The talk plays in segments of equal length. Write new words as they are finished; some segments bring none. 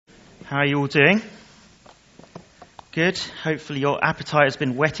How are you all doing? Good. Hopefully your appetite has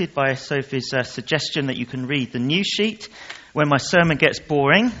been whetted by Sophie's suggestion that you can read the news sheet when my sermon gets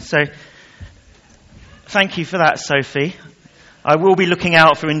boring. So thank you for that, Sophie. I will be looking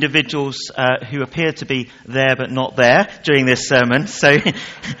out for individuals who appear to be there but not there during this sermon, so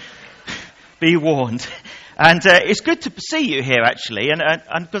be warned. And it's good to see you here, actually,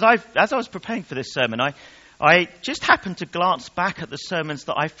 and because as I was preparing for this sermon, I just happened to glance back at the sermons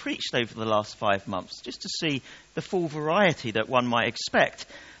that I've preached over the last 5 months, just to see the full variety that one might expect.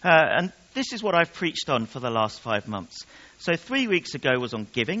 And this is what I've preached on for the last 5 months. So 3 weeks ago was on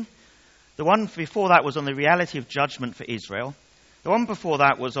giving. The one before that was on the reality of judgment for Israel. The one before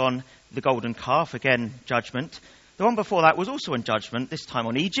that was on the golden calf, again, judgment. The one before that was also on judgment, this time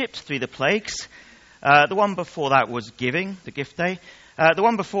on Egypt through the plagues. The one before that was giving, the gift day. The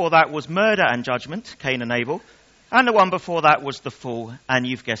one before that was murder and judgment, Cain and Abel. And the one before that was the fall, and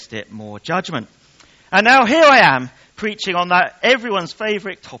you've guessed it, more judgment. And now here I am, preaching on that everyone's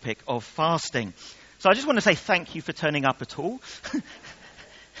favourite topic of fasting. So I just want to say thank you for turning up at all.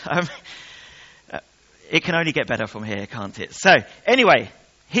 It can only get better from here, can't it? So anyway,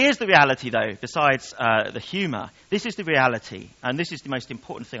 here's the reality though, besides the humour. This is the reality, and this is the most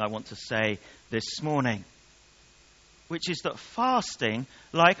important thing I want to say this morning, which is that fasting,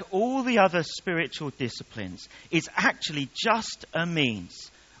 like all the other spiritual disciplines, is actually just a means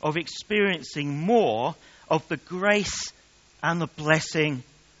of experiencing more of the grace and the blessing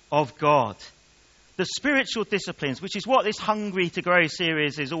of God. The spiritual disciplines, which is what this Hungry to Grow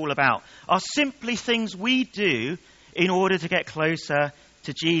series is all about, are simply things we do in order to get closer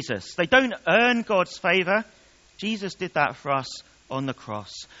to Jesus. They don't earn God's favour. Jesus did that for us on the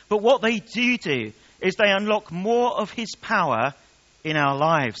cross. But what they do is they unlock more of his power in our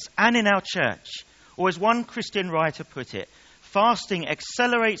lives and in our church. Or as one Christian writer put it, fasting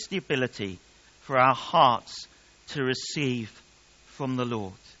accelerates the ability for our hearts to receive from the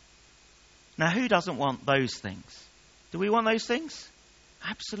Lord. Now, who doesn't want those things? Do we want those things?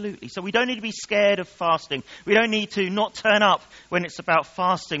 Absolutely. So we don't need to be scared of fasting. We don't need to not turn up when it's about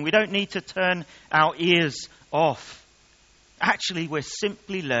fasting. We don't need to turn our ears off. Actually, we're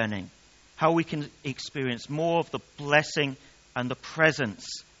simply learning how we can experience more of the blessing and the presence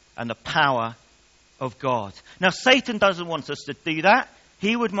and the power of God. Now, Satan doesn't want us to do that.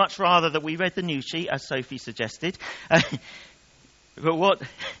 He would much rather that we read the news sheet, as Sophie suggested. But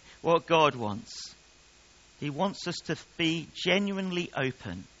what God wants, he wants us to be genuinely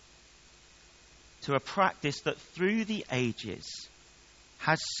open to a practice that through the ages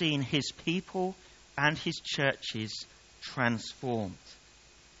has seen his people and his churches transformed.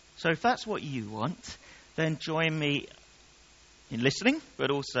 So if that's what you want, then join me in listening, but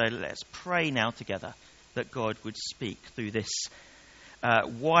also let's pray now together that God would speak through this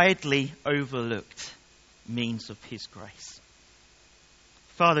widely overlooked means of his grace.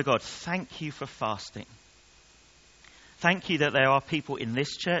 Father God, thank you for fasting. Thank you that there are people in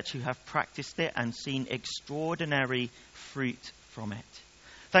this church who have practiced it and seen extraordinary fruit from it.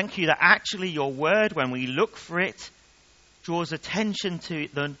 Thank you that actually your word, when we look for it, draws attention to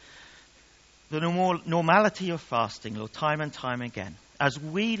the normality of fasting, Lord, time and time again. As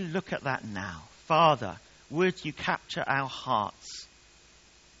we look at that now, Father, would you capture our hearts?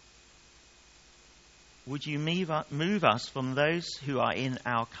 Would you move us from those who are in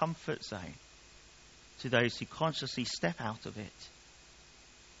our comfort zone to those who consciously step out of it,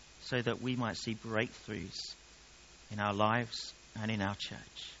 so that we might see breakthroughs in our lives and in our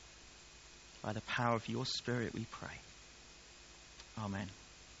church? By the power of your Spirit we pray. Amen.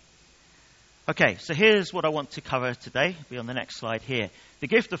 Okay, so here's what I want to cover today. It'll be on the next slide here. The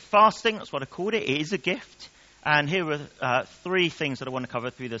gift of fasting, that's what I called it. It is a gift. And here are 3 things that I want to cover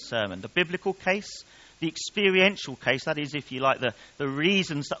through the sermon. The biblical case, the experiential case, that is, if you like, the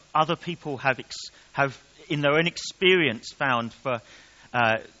reasons that other people have in their own experience found for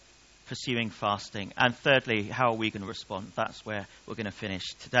pursuing fasting. And thirdly, how are we going to respond? That's where we're going to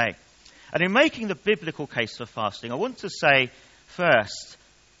finish today. And in making the biblical case for fasting, I want to say first,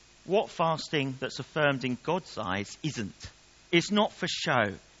 what fasting that's affirmed in God's eyes isn't. It's not for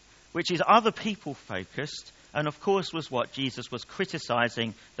show, which is other people focused, and of course was what Jesus was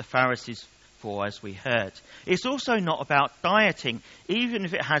criticizing the Pharisees for, as we heard. It's also not about dieting, even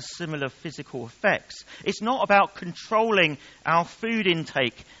if it has similar physical effects. It's not about controlling our food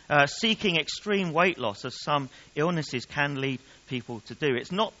intake, seeking extreme weight loss, as some illnesses can lead people to do.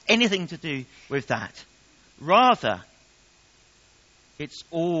 It's not anything to do with that. Rather, it's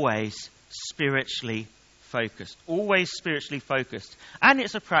always spiritually focused. Always spiritually focused. And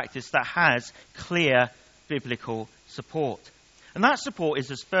it's a practice that has clear biblical support. And that support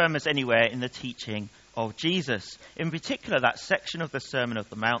is as firm as anywhere in the teaching of Jesus. In particular, that section of the Sermon on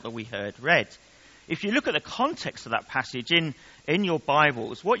the Mount that we heard read. If you look at the context of that passage in your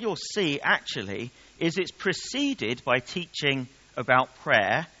Bibles, what you'll see actually is it's preceded by teaching about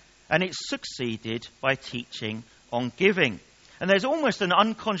prayer, and it's succeeded by teaching on giving. And there's almost an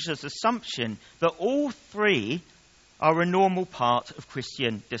unconscious assumption that all three are a normal part of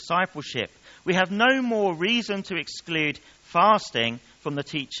Christian discipleship. We have no more reason to exclude fasting from the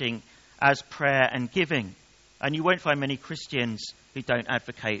teaching as prayer and giving. And you won't find many Christians who don't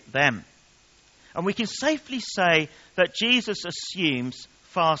advocate them. And we can safely say that Jesus assumes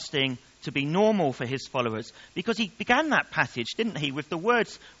fasting to be normal for his followers, because he began that passage, didn't he, with the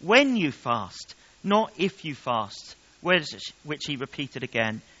words, when you fast, not if you fast, which he repeated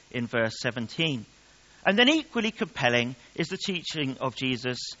again in verse 17. And then equally compelling is the teaching of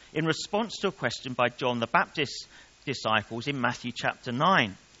Jesus in response to a question by John the Baptist's disciples in Matthew chapter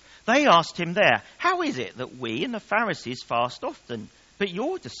 9. They asked him there, how is it that we and the Pharisees fast often, but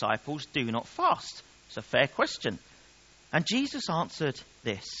your disciples do not fast? It's a fair question. And Jesus answered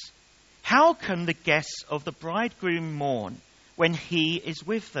this, how can the guests of the bridegroom mourn when he is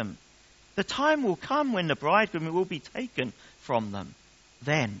with them? The time will come when the bridegroom will be taken from them.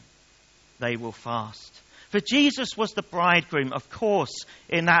 Then they will fast. For Jesus was the bridegroom, of course,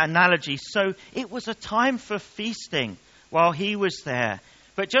 in that analogy. So it was a time for feasting while he was there.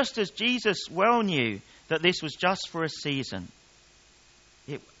 But just as Jesus well knew that this was just for a season,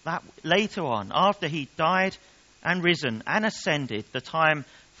 that later on, after he died and risen and ascended, the time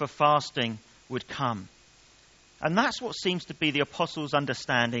for fasting would come. And that's what seems to be the apostles'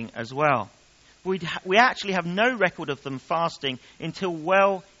 understanding as well. We actually have no record of them fasting until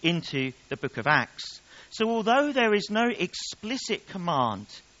well into the book of Acts. So although there is no explicit command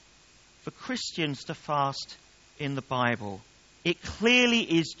for Christians to fast in the Bible, it clearly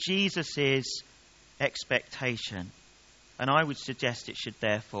is Jesus' expectation. And I would suggest it should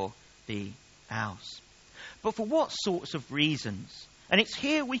therefore be ours. But for what sorts of reasons? And it's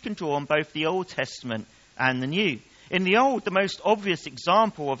here we can draw on both the Old Testament and the New. In the Old, the most obvious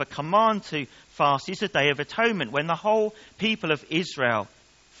example of a command to fast is the Day of Atonement, when the whole people of Israel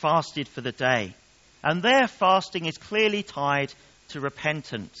fasted for the day. And their fasting is clearly tied to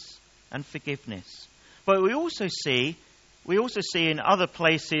repentance and forgiveness. But we also see in other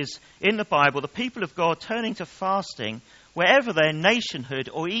places in the Bible the people of God turning to fasting wherever their nationhood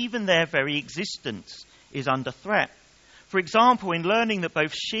or even their very existence is under threat. For example, in learning that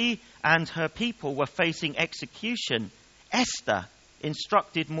both she and her people were facing execution, Esther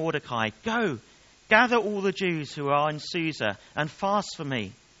instructed Mordecai, go, gather all the Jews who are in Susa and fast for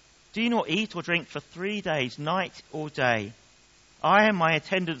me. Do not eat or drink for 3 days, night or day. I and my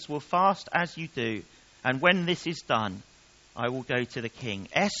attendants will fast as you do, and when this is done, I will go to the king.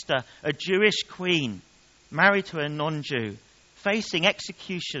 Esther, a Jewish queen, married to a non-Jew, facing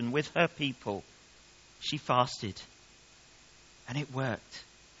execution with her people, she fasted. And it worked.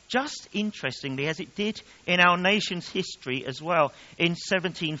 Just interestingly, as it did in our nation's history as well, in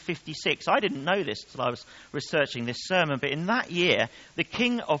 1756. I didn't know this until I was researching this sermon, but in that year, the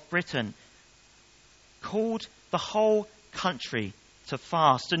King of Britain called the whole country to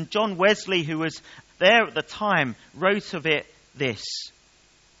fast. And John Wesley, who was there at the time, wrote of it this: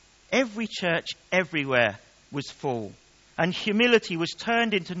 every church everywhere was full, and humility was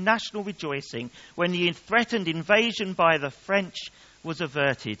turned into national rejoicing when the threatened invasion by the French was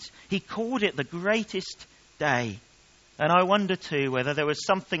averted. He called it the greatest day. And I wonder too whether there was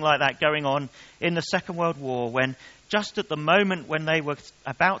something like that going on in the Second World War, when just at the moment when they were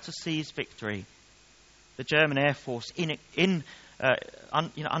about to seize victory, the German Air Force,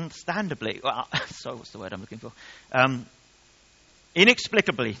 understandably, sorry, what's the word I'm looking for?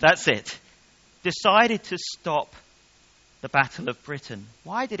 Inexplicably, that's it, decided to stop the Battle of Britain.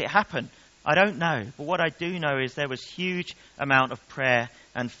 Why did it happen? I don't know. But what I do know is there was huge amount of prayer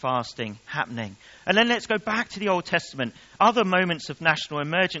and fasting happening. And then let's go back to the Old Testament. Other moments of national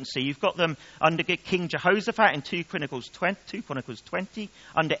emergency. You've got them under King Jehoshaphat in 2 Chronicles 20,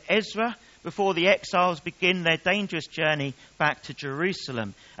 under Ezra, before the exiles begin their dangerous journey back to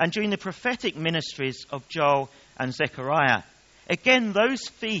Jerusalem, and during the prophetic ministries of Joel and Zechariah. Again, those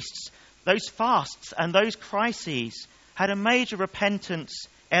feasts, those fasts and those crises had a major repentance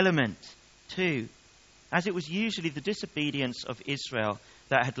element too, as it was usually the disobedience of Israel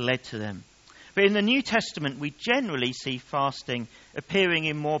that had led to them. But in the New Testament, we generally see fasting appearing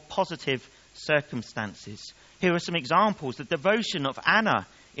in more positive circumstances. Here are some examples. The devotion of Anna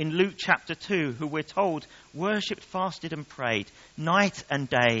in Luke chapter 2, who we're told worshipped, fasted and prayed night and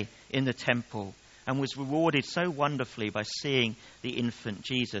day in the temple. and was rewarded so wonderfully by seeing the infant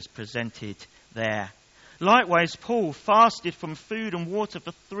Jesus presented there. Likewise, Paul fasted from food and water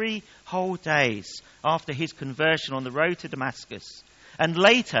for 3 whole days after his conversion on the road to Damascus. And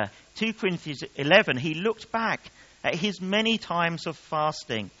later, 2 Corinthians 11, he looked back at his many times of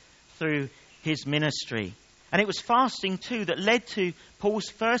fasting through his ministry. And it was fasting too that led to Paul's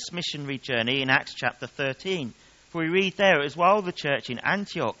first missionary journey in Acts chapter 13. For we read there, as while the church in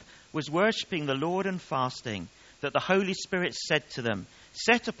Antioch was worshipping the Lord and fasting, that the Holy Spirit said to them,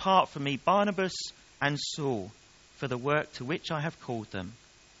 "Set apart for me Barnabas and Saul for the work to which I have called them."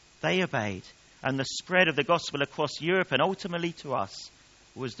 They obeyed, and the spread of the gospel across Europe and ultimately to us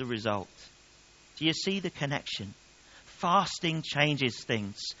was the result. Do you see the connection? Fasting changes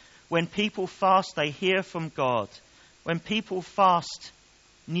things. When people fast, they hear from God. When people fast,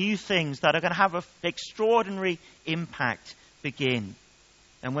 new things that are going to have an extraordinary impact begin.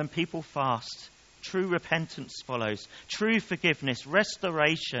 And when people fast, true repentance follows, true forgiveness,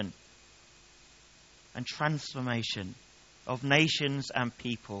 restoration, and transformation of nations and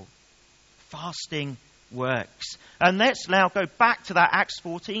people. Fasting works. And let's now go back to that Acts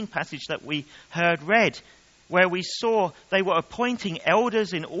 14 passage that we heard read, where we saw they were appointing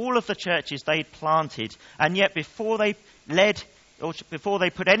elders in all of the churches they'd planted, and yet before they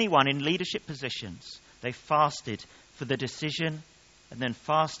put anyone in leadership positions, they fasted for the decision and then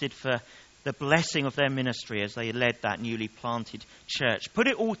fasted for the blessing of their ministry as they led that newly planted church. Put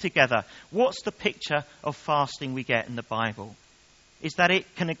it all together. What's the picture of fasting we get in the Bible? Is that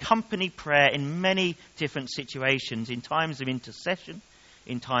it can accompany prayer in many different situations, in times of intercession,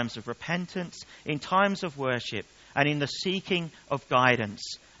 in times of repentance, in times of worship, and in the seeking of guidance.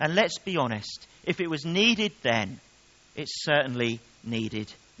 And let's be honest, if it was needed then, it's certainly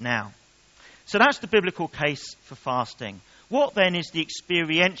needed now. So that's the biblical case for fasting. What then is the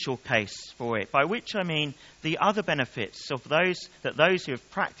experiential case for it? By which I mean the other benefits of those who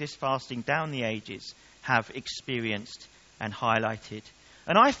have practiced fasting down the ages have experienced and highlighted.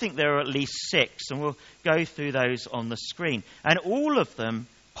 And I think there are at least 6, and we'll go through those on the screen. And all of them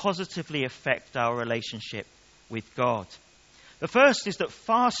positively affect our relationship with God. The first is that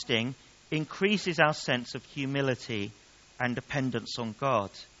fasting increases our sense of humility and dependence on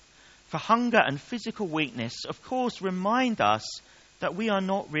God. For hunger and physical weakness, of course, remind us that we are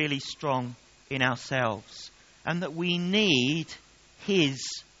not really strong in ourselves and that we need His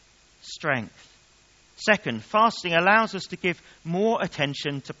strength. Second, fasting allows us to give more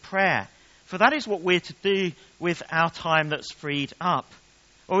attention to prayer, for that is what we're to do with our time that's freed up,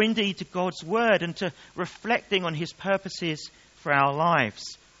 or indeed to God's word and to reflecting on His purposes for our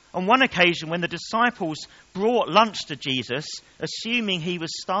lives. On one occasion, when the disciples brought lunch to Jesus, assuming he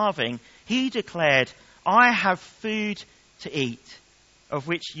was starving, he declared, "I have food to eat, of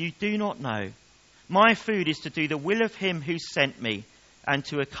which you do not know. My food is to do the will of him who sent me and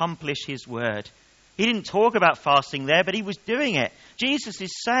to accomplish his word." He didn't talk about fasting there, but he was doing it. Jesus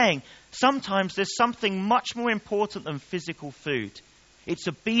is saying sometimes there's something much more important than physical food. It's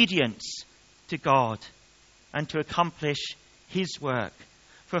obedience to God and to accomplish his work.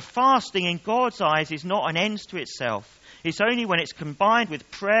 For fasting in God's eyes is not an end to itself. It's only when it's combined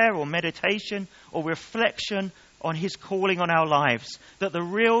with prayer or meditation or reflection on his calling on our lives that the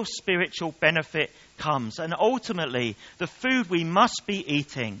real spiritual benefit comes. And ultimately, the food we must be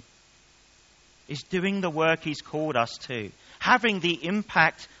eating is doing the work he's called us to, having the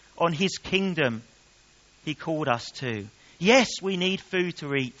impact on his kingdom he called us to. Yes, we need food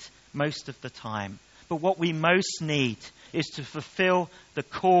to eat most of the time, but what we most need is to fulfill the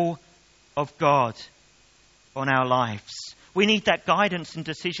call of God on our lives. We need that guidance and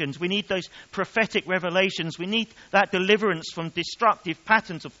decisions. We need those prophetic revelations. We need that deliverance from destructive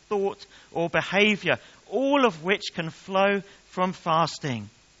patterns of thought or behavior, all of which can flow from fasting.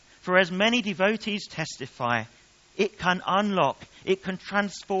 For as many devotees testify, it can unlock, it can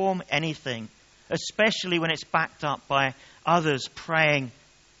transform anything, especially when it's backed up by others praying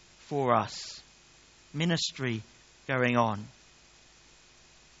for us. Ministry going on,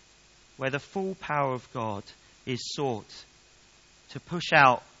 where the full power of God is sought to push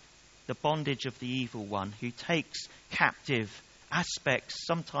out the bondage of the evil one who takes captive aspects,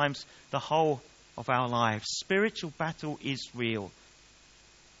 sometimes the whole of our lives. Spiritual battle is real,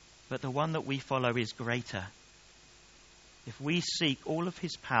 but the one that we follow is greater. If we seek all of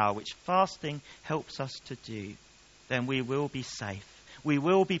his power, which fasting helps us to do, then we will be safe. We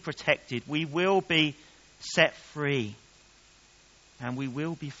will be protected. We will be set free. And we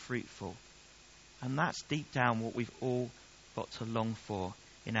will be fruitful. And that's deep down what we've all got to long for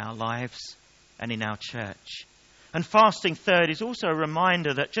in our lives and in our church. And fasting, third, is also a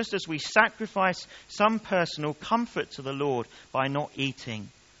reminder that just as we sacrifice some personal comfort to the Lord by not eating,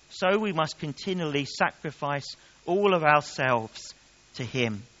 so we must continually sacrifice all of ourselves to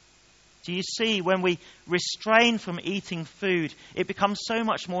him. Do you see, when we restrain from eating food, it becomes so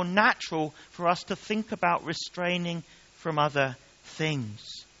much more natural for us to think about restraining from other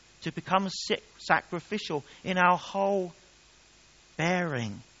things, to become sacrificial in our whole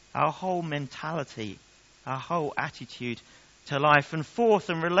bearing, our whole mentality, our whole attitude to life. And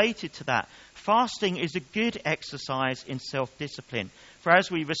fourth, and related to that, fasting is a good exercise in self-discipline. For as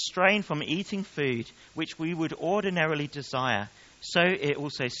we restrain from eating food which we would ordinarily desire, so it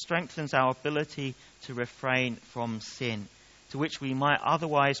also strengthens our ability to refrain from sin, to which we might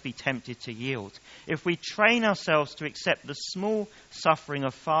otherwise be tempted to yield. If we train ourselves to accept the small suffering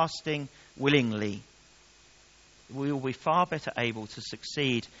of fasting willingly, we will be far better able to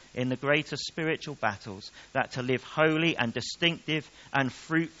succeed in the greater spiritual battles that to live holy and distinctive and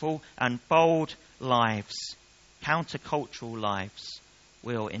fruitful and bold lives, countercultural lives,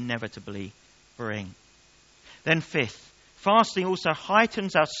 will inevitably bring. Then fifth, fasting also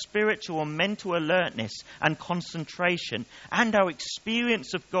heightens our spiritual and mental alertness and concentration and our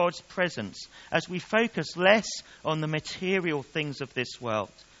experience of God's presence as we focus less on the material things of this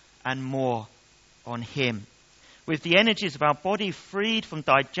world and more on him. With the energies of our body freed from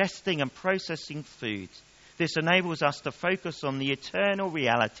digesting and processing food, this enables us to focus on the eternal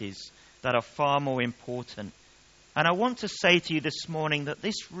realities that are far more important. And I want to say to you this morning that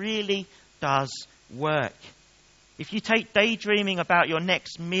this really does work. If you take daydreaming about your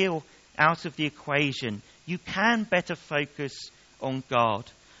next meal out of the equation, you can better focus on God.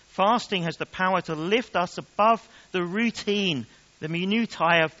 Fasting has the power to lift us above the routine, the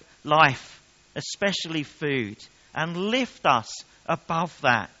minutiae of life, especially food, and lift us above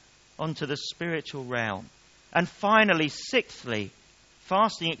that onto the spiritual realm. And finally, sixthly,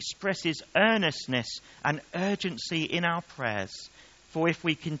 fasting expresses earnestness and urgency in our prayers. For if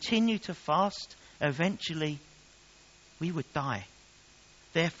we continue to fast, eventually we would die.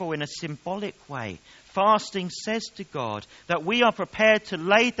 Therefore, in a symbolic way, fasting says to God that we are prepared to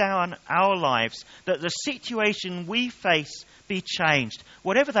lay down our lives, that the situation we face be changed.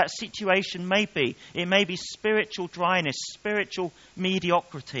 Whatever that situation may be, it may be spiritual dryness, spiritual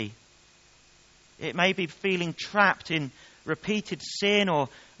mediocrity. It may be feeling trapped in repeated sin or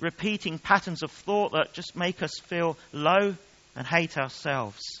repeating patterns of thought that just make us feel low and hate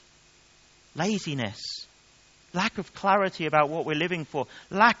ourselves. Laziness. Lack of clarity about what we're living for.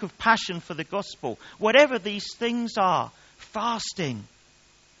 Lack of passion for the gospel. Whatever these things are, fasting,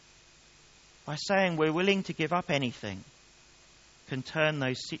 by saying we're willing to give up anything, can turn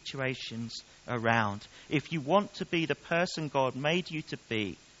those situations around. If you want to be the person God made you to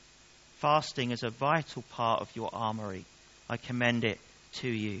be, fasting is a vital part of your armory. I commend it to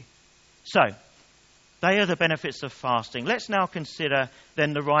you. So, they are the benefits of fasting. Let's now consider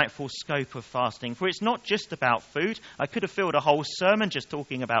then the rightful scope of fasting. For it's not just about food. I could have filled a whole sermon just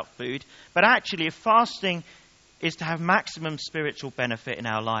talking about food. But actually, if fasting is to have maximum spiritual benefit in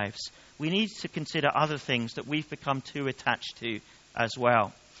our lives, we need to consider other things that we've become too attached to as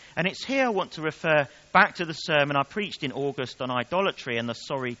well. And it's here I want to refer back to the sermon I preached in August on idolatry and the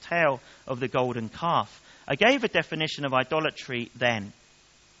sorry tale of the golden calf. I gave a definition of idolatry then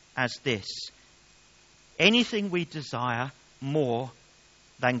as this: anything we desire more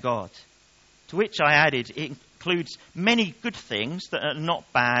than God. To which I added, it includes many good things that are not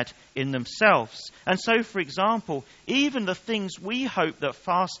bad in themselves. And so, for example, even the things we hope that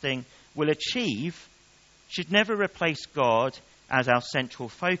fasting will achieve should never replace God as our central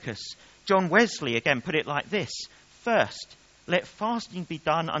focus. John Wesley, again, put it like this: first, let fasting be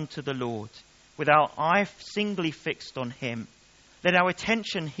done unto the Lord, with our eye singly fixed on him. Let our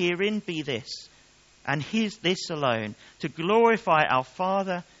attention herein be this, and this alone, to glorify our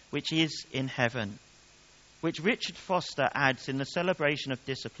Father which is in heaven. Which Richard Foster adds in the celebration of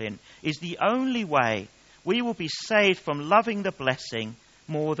discipline is the only way we will be saved from loving the blessing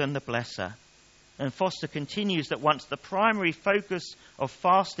more than the blesser. And Foster continues that once the primary focus of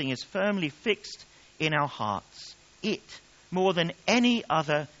fasting is firmly fixed in our hearts, it, more than any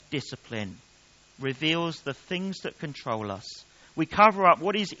other discipline, reveals the things that control us. We cover up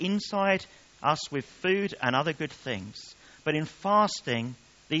what is inside us with food and other good things. But in fasting,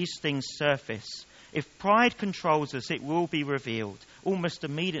 these things surface. If pride controls us, it will be revealed almost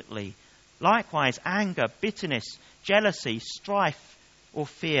immediately. Likewise, anger, bitterness, jealousy, strife, or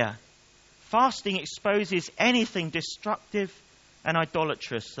fear. Fasting exposes anything destructive and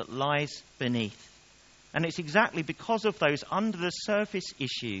idolatrous that lies beneath. And it's exactly because of those under the surface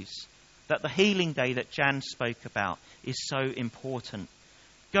issues that the healing day that Jan spoke about is so important.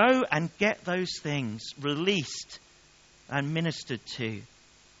 Go and get those things released and ministered to.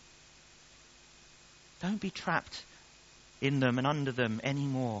 Don't be trapped in them and under them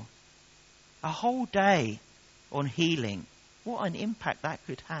anymore. A whole day on healing, what an impact that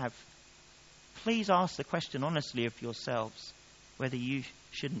could have. Please ask the question honestly of yourselves whether you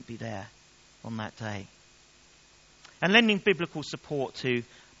shouldn't be there on that day. And lending biblical support to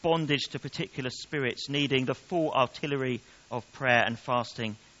bondage to particular spirits needing the full artillery of prayer and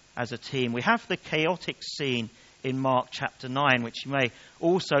fasting as a team. We have the chaotic scene in Mark chapter 9, which you may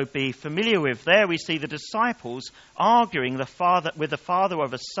also be familiar with. There we see the disciples arguing with the father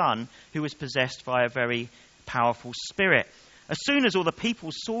of a son who was possessed by a very powerful spirit. As soon as all the people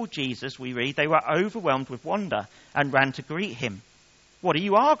saw Jesus, we read, they were overwhelmed with wonder and ran to greet him. "What are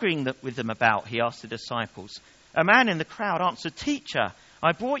you arguing with them about?" he asked the disciples. A man in the crowd answered, "Teacher,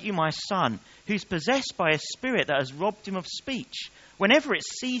 I brought you my son, who's possessed by a spirit that has robbed him of speech. Whenever it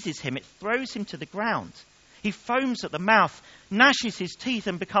seizes him, it throws him to the ground. He foams at the mouth, gnashes his teeth,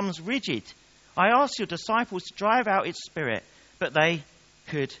 and becomes rigid. I asked your disciples to drive out its spirit, but they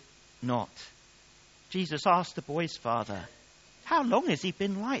could not." Jesus asked the boy's father, "How long has he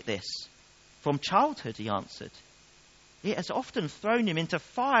been like this?" "From childhood," he answered. "It has often thrown him into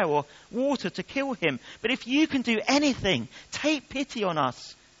fire or water to kill him. But if you can do anything, take pity on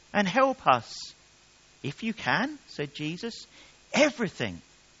us and help us." "If you can," said Jesus, "everything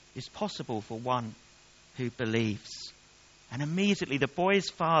is possible for one who believes." And immediately the boy's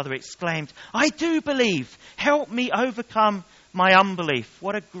father exclaimed, "I do believe. Help me overcome my unbelief."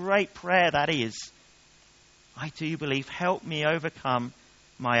 What a great prayer that is. I do believe. Help me overcome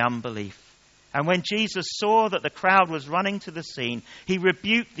my unbelief. And when Jesus saw that the crowd was running to the scene, he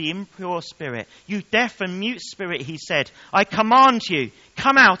rebuked the impure spirit. "You deaf and mute spirit," he said, "I command you,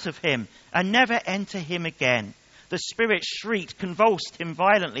 come out of him and never enter him again." The spirit shrieked, convulsed him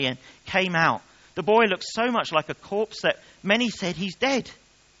violently, and came out. The boy looked so much like a corpse that many said, "He's dead."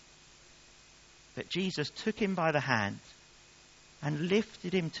 But Jesus took him by the hand and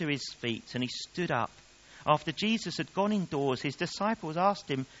lifted him to his feet, and he stood up. After Jesus had gone indoors, his disciples asked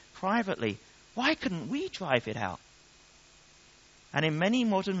him privately, "Why couldn't we drive it out?" And in many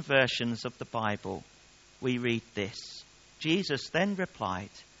modern versions of the Bible, we read this. Jesus then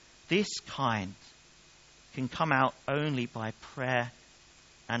replied, "This kind can come out only by prayer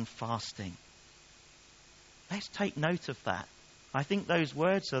and fasting." Let's take note of that. I think those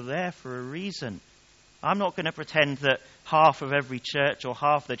words are there for a reason. I'm not going to pretend that half of every church or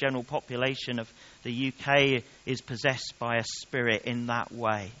half the general population of the UK is possessed by a spirit in that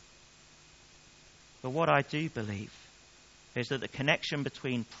way. But what I do believe is that the connection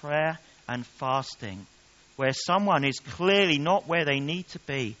between prayer and fasting, where someone is clearly not where they need to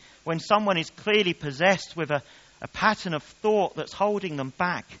be, when someone is clearly possessed with a pattern of thought that's holding them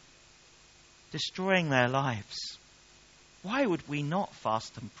back, destroying their lives, why would we not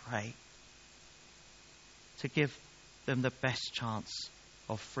fast and pray to give them the best chance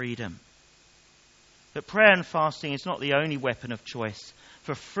of freedom? But prayer and fasting is not the only weapon of choice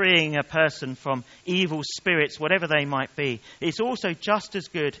for freeing a person from evil spirits, whatever they might be. It's also just as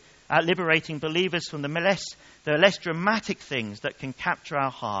good at liberating believers from the less dramatic things that can capture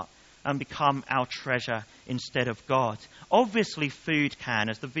our heart and become our treasure instead of God. Obviously, food can,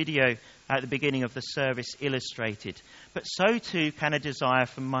 as the video at the beginning of the service illustrated, but so too can a desire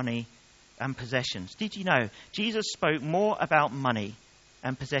for money and possessions. Did you know Jesus spoke more about money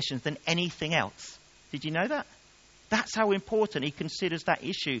and possessions than anything else? Did you know that? That's how important he considers that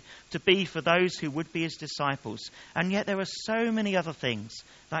issue to be for those who would be his disciples. And yet there are so many other things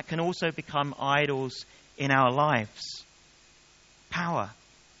that can also become idols in our lives. Power,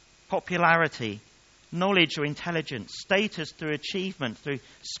 popularity, knowledge or intelligence, status through achievement, through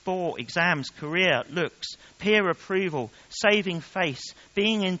sport, exams, career, looks, peer approval, saving face,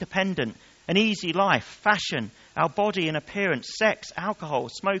 being independent, an easy life, fashion, our body and appearance, sex, alcohol,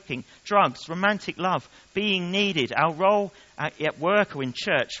 smoking, drugs, romantic love, being needed, our role at work or in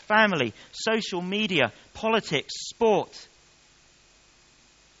church, family, social media, politics, sport.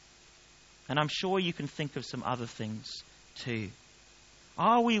 And I'm sure you can think of some other things too.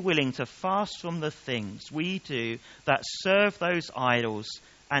 Are we willing to fast from the things we do that serve those idols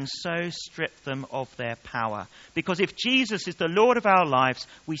and so strip them of their power? Because if Jesus is the Lord of our lives,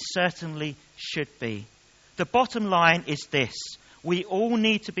 we certainly should be. The bottom line is this: we all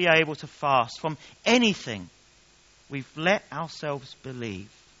need to be able to fast from anything we've let ourselves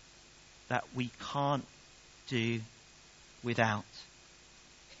believe that we can't do without.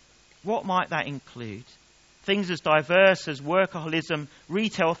 What might that include? Things as diverse as workaholism,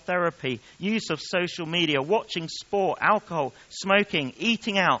 retail therapy, use of social media, watching sport, alcohol, smoking,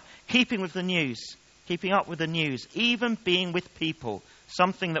 eating out, keeping up with the news, even being with people,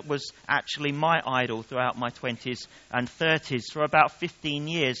 something that was actually my idol throughout my 20s and 30s. For about 15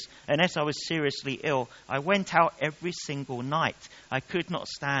 years, unless I was seriously ill, I went out every single night. I could not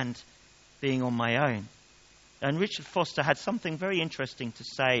stand being on my own. And Richard Foster had something very interesting to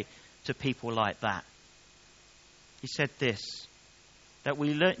say to people like that. He said this, that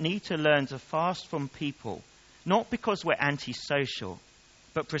we need to learn to fast from people, not because we're antisocial,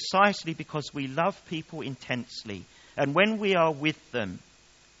 but precisely because we love people intensely. And when we are with them,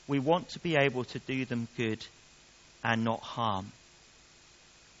 we want to be able to do them good and not harm.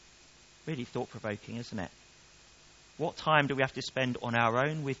 Really thought-provoking, isn't it? What time do we have to spend on our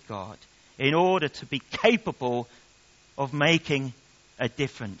own with God in order to be capable of making a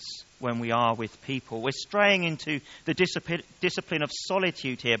difference when we are with people? We're straying into the discipline of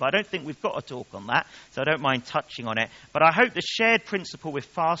solitude here, but I don't think we've got a talk on that, so I don't mind touching on it. But I hope the shared principle with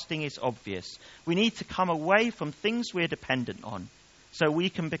fasting is obvious. We need to come away from things we're dependent on so we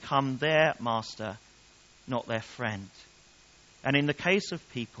can become their master, not their friend. And in the case of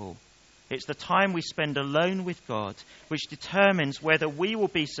people, it's the time we spend alone with God which determines whether we will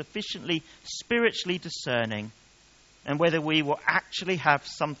be sufficiently spiritually discerning and whether we will actually have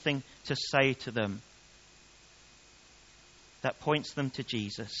something to say to them that points them to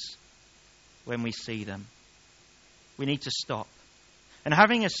Jesus when we see them. We need to stop. And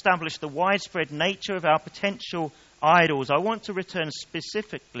having established the widespread nature of our potential idols, I want to return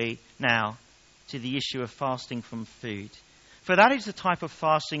specifically now to the issue of fasting from food. For that is the type of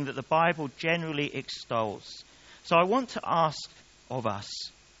fasting that the Bible generally extols. So I want to ask of us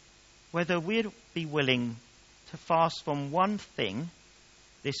whether we'd be willing to fast from one thing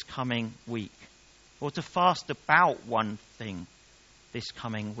this coming week, or to fast about one thing this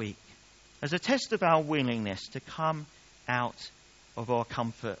coming week, as a test of our willingness to come out of our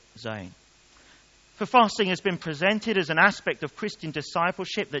comfort zone. For fasting has been presented as an aspect of Christian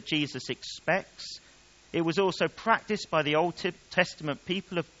discipleship that Jesus expects. It was also practiced by the Old Testament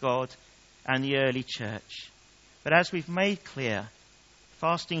people of God and the early church. But as we've made clear,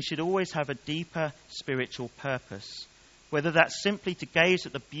 fasting should always have a deeper spiritual purpose, whether that's simply to gaze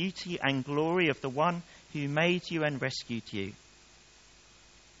at the beauty and glory of the one who made you and rescued you,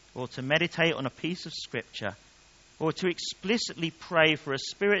 or to meditate on a piece of scripture, or to explicitly pray for a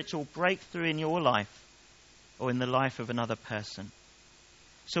spiritual breakthrough in your life or in the life of another person.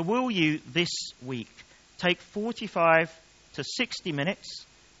 So will you this week take 45 to 60 minutes,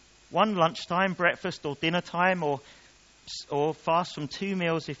 one lunchtime, breakfast or dinner time, or fast from 2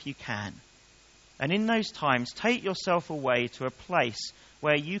 meals if you can. And in those times, take yourself away to a place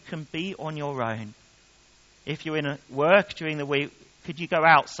where you can be on your own. If you're in work during the week, could you go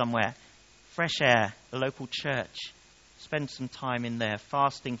out somewhere? Fresh air, the local church. Spend some time in there,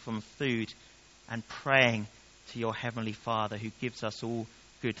 fasting from food and praying to your Heavenly Father who gives us all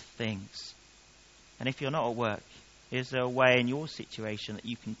good things. And if you're not at work, is there a way in your situation that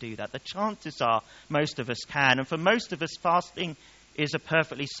you can do that? The chances are most of us can. And for most of us, fasting is a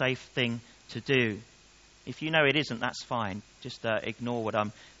perfectly safe thing to do. If you know it isn't, that's fine. Just ignore what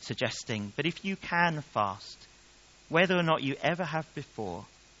I'm suggesting. But if you can fast, whether or not you ever have before,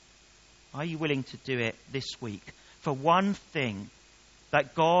 are you willing to do it this week for one thing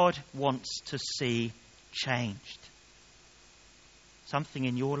that God wants to see changed? Something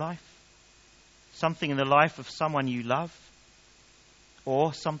in your life? Something in the life of someone you love,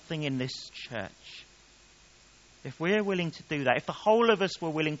 or something in this church. If we're willing to do that, if the whole of us were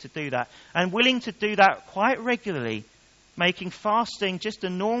willing to do that, and willing to do that quite regularly, making fasting just a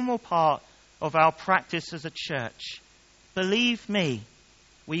normal part of our practice as a church, believe me,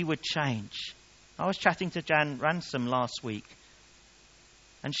 we would change. I was chatting to Jan Ransom last week,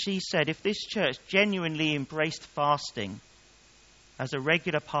 and she said if this church genuinely embraced fasting as a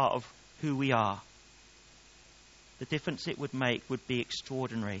regular part of who we are, the difference it would make would be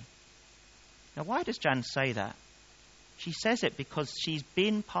extraordinary. Now, why does Jan say that? She says it because she's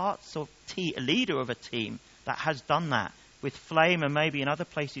been a leader of a team that has done that with Flame and maybe in other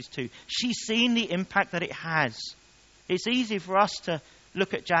places too. She's seen the impact that it has. It's easy for us to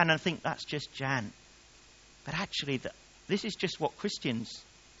look at Jan and think that's just Jan. But actually, this is just what Christians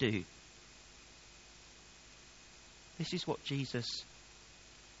do. This is what Jesus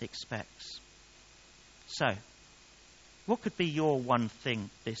expects. So, what could be your one thing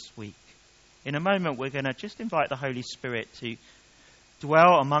this week? In a moment, we're going to just invite the Holy Spirit to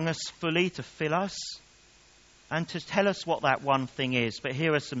dwell among us fully, to fill us, and to tell us what that one thing is. But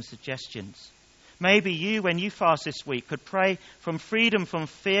here are some suggestions. Maybe you, when you fast this week, could pray from freedom from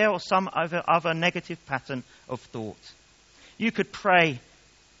fear or some other negative pattern of thought. You could pray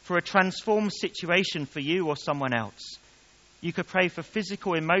for a transformed situation for you or someone else. You could pray for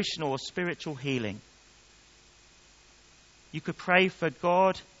physical, emotional, or spiritual healing. You could pray for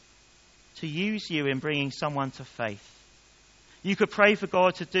God to use you in bringing someone to faith. You could pray for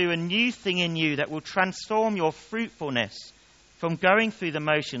God to do a new thing in you that will transform your fruitfulness from going through the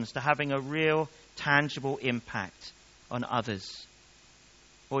motions to having a real, tangible impact on others.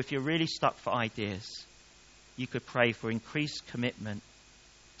 Or if you're really stuck for ideas, you could pray for increased commitment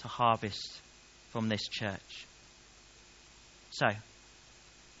to harvest from this church. So,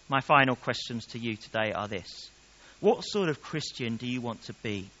 my final questions to you today are this. What sort of Christian do you want to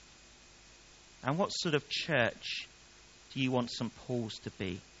be? And what sort of church do you want St. Paul's to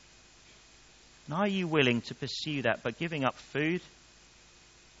be? And are you willing to pursue that by giving up food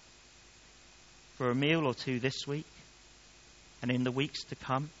for a meal or two this week and in the weeks to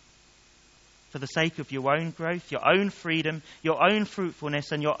come, for the sake of your own growth, your own freedom, your own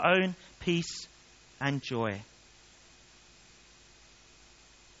fruitfulness, and your own peace and joy?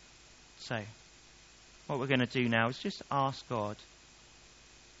 So, what we're going to do now is just ask God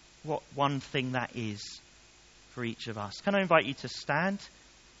what one thing that is for each of us. Can I invite you to stand?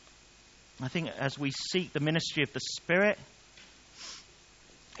 I think as we seek the ministry of the Spirit,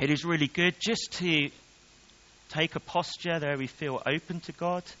 it is really good just to take a posture there we feel open to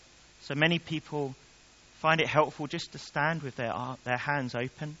God. So many people find it helpful just to stand with their hands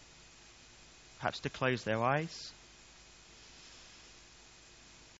open, perhaps to close their eyes.